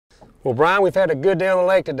Well, Brian, we've had a good day on the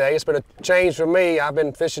lake today. It's been a change for me. I've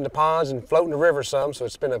been fishing the ponds and floating the river some, so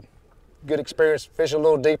it's been a good experience fishing a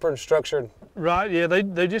little deeper and structured. Right, yeah,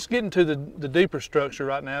 they're just getting to the deeper structure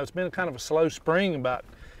right now. It's been kind of a slow spring about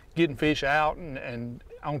getting fish out and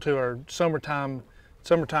onto our summertime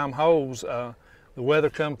holes. The weather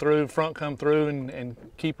come through, front come through, and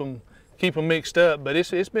keep them mixed up. But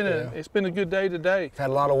it's been a good day today. We've had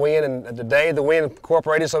a lot of wind, and today the wind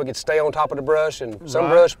incorporated so we could stay on top of the brush. And some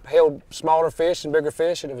brush held smaller fish and bigger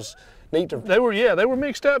fish, and it was neat to. They were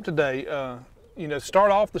mixed up today. You know,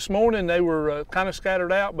 start off this morning they were kind of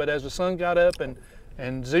scattered out, but as the sun got up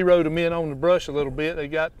and zeroed them in on the brush a little bit, they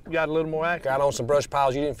got a little more active. Got on some brush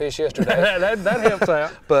piles you didn't fish yesterday. that helps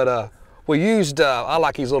out. But we used I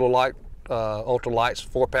like these little light ultralights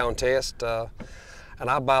 4-pound test. And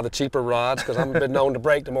I buy the cheaper rods because I've been known to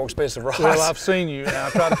break the more expensive rods. Well, I've seen you. I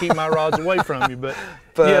try to keep my rods away from you, but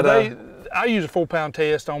yeah, I use a 4-pound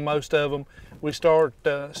test on most of them. We start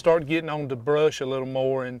getting on the brush a little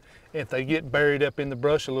more, and if they get buried up in the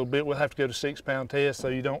brush a little bit, we'll have to go to 6-pound test so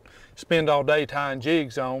you don't spend all day tying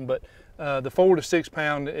jigs on. But the 4 to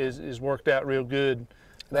 6-pound is worked out real good.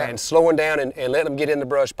 And slowing down and letting them get in the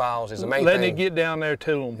brush piles is the main thing. Letting it get down there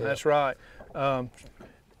to them. Yeah. That's right.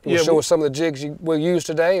 Can you show us some of the jigs we'll use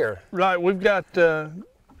today, or? Right, we've got.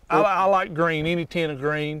 I like green, any tin of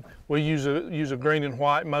green. We use a green and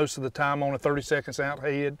white most of the time on a 32 ounce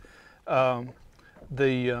head.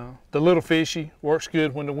 The little fishy works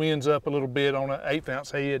good when the wind's up a little bit on an 1/8 ounce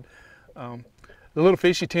head. The little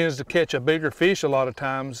fishy tends to catch a bigger fish a lot of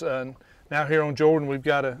times. Now here on Jordan we've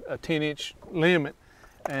got a 10-inch limit,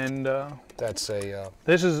 and that's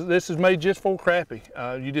this is made just for crappie.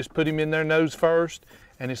 You just put him in there nose first,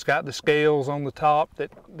 and it's got the scales on the top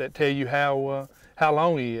that tell you how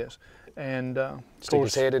long he is. And stick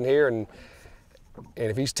his head in here, and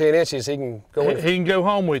if he's 10 inches, he can go in. He can go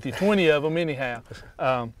home with you, 20 of them anyhow.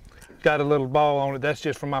 Got a little ball on it. That's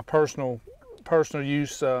just for my personal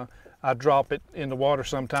use. I drop it in the water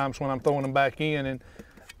sometimes when I'm throwing them back in, and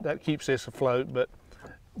that keeps this afloat.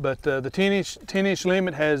 But the 10-inch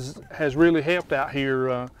limit has really helped out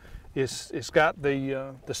here. It's got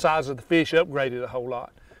the size of the fish upgraded a whole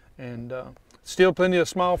lot, and still plenty of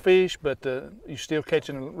small fish, but you're still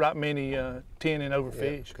catching right many 10 and over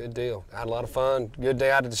fish. Good deal. I had a lot of fun. Good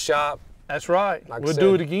day out at the shop. That's right. Like we'll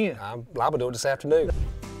do it again. I'm liable to do it this afternoon.